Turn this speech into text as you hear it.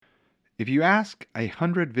If you ask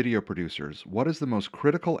 100 video producers what is the most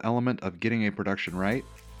critical element of getting a production right,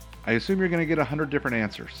 I assume you're going to get 100 different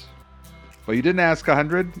answers. But you didn't ask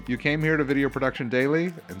 100, you came here to Video Production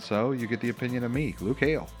Daily, and so you get the opinion of me, Luke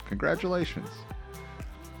Hale. Congratulations.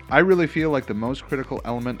 I really feel like the most critical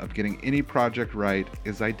element of getting any project right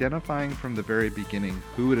is identifying from the very beginning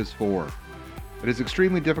who it is for. It is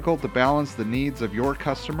extremely difficult to balance the needs of your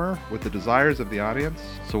customer with the desires of the audience,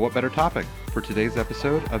 so what better topic for today's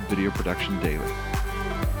episode of Video Production Daily.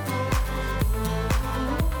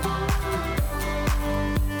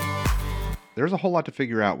 There's a whole lot to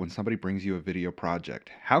figure out when somebody brings you a video project.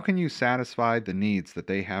 How can you satisfy the needs that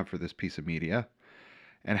they have for this piece of media?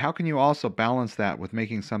 And how can you also balance that with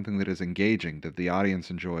making something that is engaging, that the audience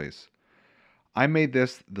enjoys? I made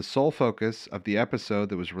this the sole focus of the episode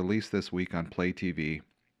that was released this week on Play TV,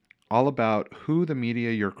 all about who the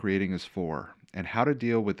media you're creating is for and how to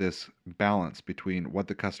deal with this balance between what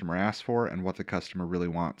the customer asks for and what the customer really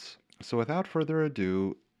wants. So without further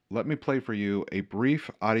ado, let me play for you a brief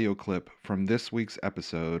audio clip from this week's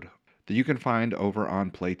episode that you can find over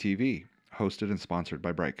on Play TV, hosted and sponsored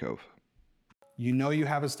by Brightcove. You know you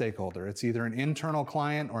have a stakeholder. It's either an internal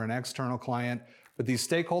client or an external client, but these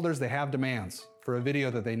stakeholders, they have demands for a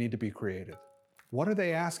video that they need to be created. What are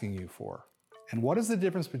they asking you for? And what is the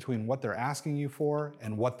difference between what they're asking you for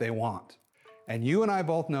and what they want? And you and I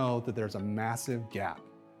both know that there's a massive gap.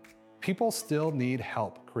 People still need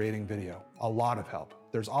help creating video, a lot of help.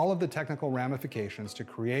 There's all of the technical ramifications to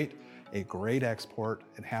create a great export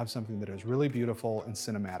and have something that is really beautiful and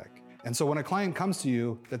cinematic. And so when a client comes to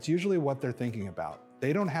you, that's usually what they're thinking about.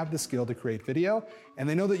 They don't have the skill to create video, and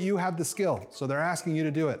they know that you have the skill, so they're asking you to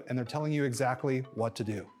do it, and they're telling you exactly what to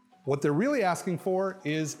do. What they're really asking for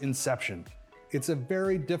is inception. It's a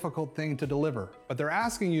very difficult thing to deliver, but they're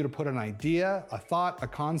asking you to put an idea, a thought, a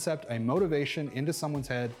concept, a motivation into someone's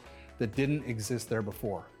head that didn't exist there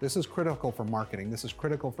before. This is critical for marketing. This is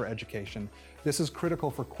critical for education. This is critical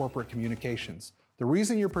for corporate communications. The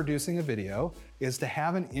reason you're producing a video is to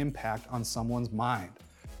have an impact on someone's mind.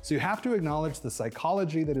 So you have to acknowledge the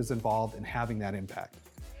psychology that is involved in having that impact.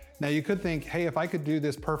 Now you could think, hey, if I could do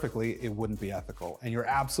this perfectly, it wouldn't be ethical. And you're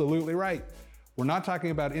absolutely right. We're not talking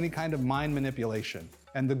about any kind of mind manipulation.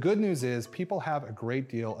 And the good news is people have a great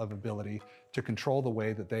deal of ability to control the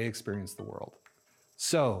way that they experience the world.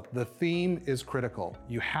 So the theme is critical.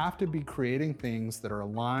 You have to be creating things that are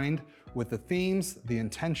aligned with the themes, the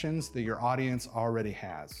intentions that your audience already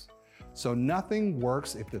has. So nothing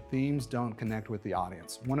works if the themes don't connect with the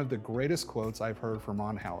audience. One of the greatest quotes I've heard from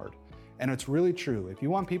Ron Howard, and it's really true. If you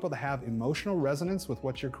want people to have emotional resonance with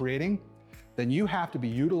what you're creating, then you have to be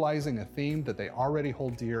utilizing a theme that they already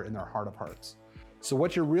hold dear in their heart of hearts. So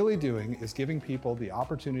what you're really doing is giving people the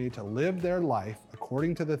opportunity to live their life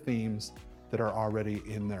according to the themes that are already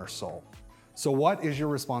in their soul. So what is your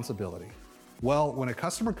responsibility? Well, when a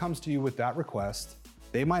customer comes to you with that request,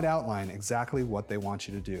 they might outline exactly what they want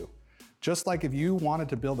you to do. Just like if you wanted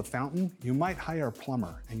to build a fountain, you might hire a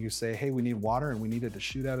plumber and you say, hey, we need water and we need it to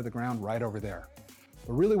shoot out of the ground right over there.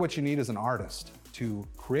 But really what you need is an artist to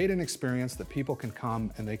create an experience that people can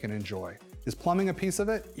come and they can enjoy. Is plumbing a piece of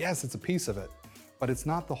it? Yes, it's a piece of it, but it's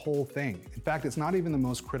not the whole thing. In fact, it's not even the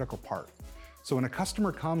most critical part. So when a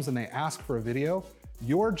customer comes and they ask for a video,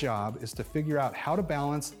 your job is to figure out how to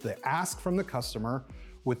balance the ask from the customer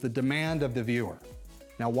with the demand of the viewer.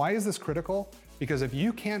 Now, why is this critical? Because if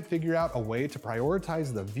you can't figure out a way to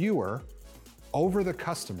prioritize the viewer over the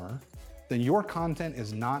customer, then your content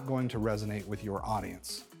is not going to resonate with your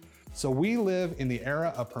audience. So we live in the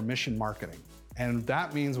era of permission marketing. And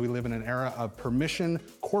that means we live in an era of permission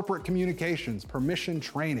corporate communications, permission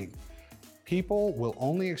training. People will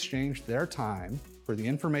only exchange their time for the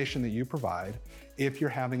information that you provide if you're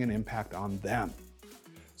having an impact on them.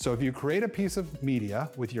 So if you create a piece of media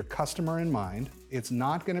with your customer in mind, it's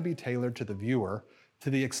not going to be tailored to the viewer to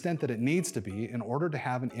the extent that it needs to be in order to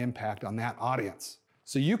have an impact on that audience.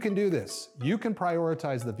 So you can do this. You can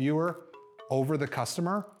prioritize the viewer over the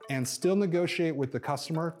customer and still negotiate with the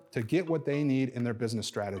customer to get what they need in their business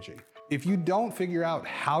strategy. If you don't figure out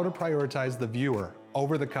how to prioritize the viewer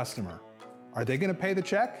over the customer, are they going to pay the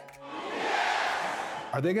check?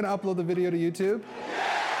 Are they going to upload the video to YouTube?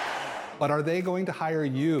 But are they going to hire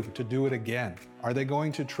you to do it again? Are they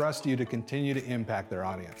going to trust you to continue to impact their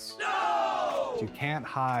audience? No! You can't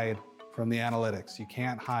hide from the analytics. You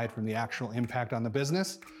can't hide from the actual impact on the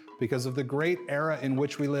business because of the great era in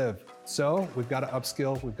which we live. So we've got to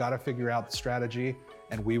upskill, we've got to figure out the strategy,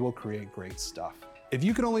 and we will create great stuff. If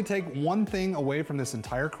you could only take one thing away from this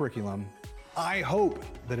entire curriculum, I hope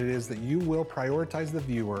that it is that you will prioritize the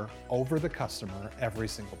viewer over the customer every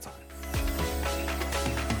single time.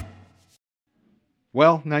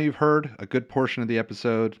 Well, now you've heard a good portion of the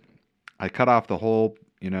episode. I cut off the whole,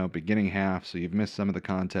 beginning half, so you've missed some of the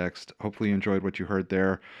context. Hopefully you enjoyed what you heard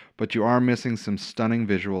there, but you are missing some stunning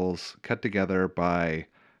visuals cut together by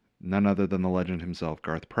none other than the legend himself,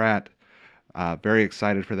 Garth Pratt. Very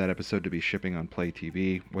excited for that episode to be shipping on Play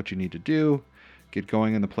TV. What you need to do, get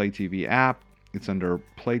going in the Play TV app. It's under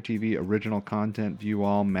Play TV Original Content, View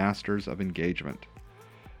All, Masters of Engagement.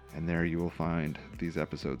 And there you will find these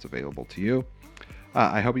episodes available to you.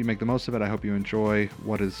 I hope you make the most of it. I hope you enjoy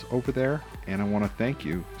what is over there. And I want to thank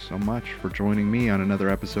you so much for joining me on another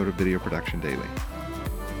episode of Video Production Daily.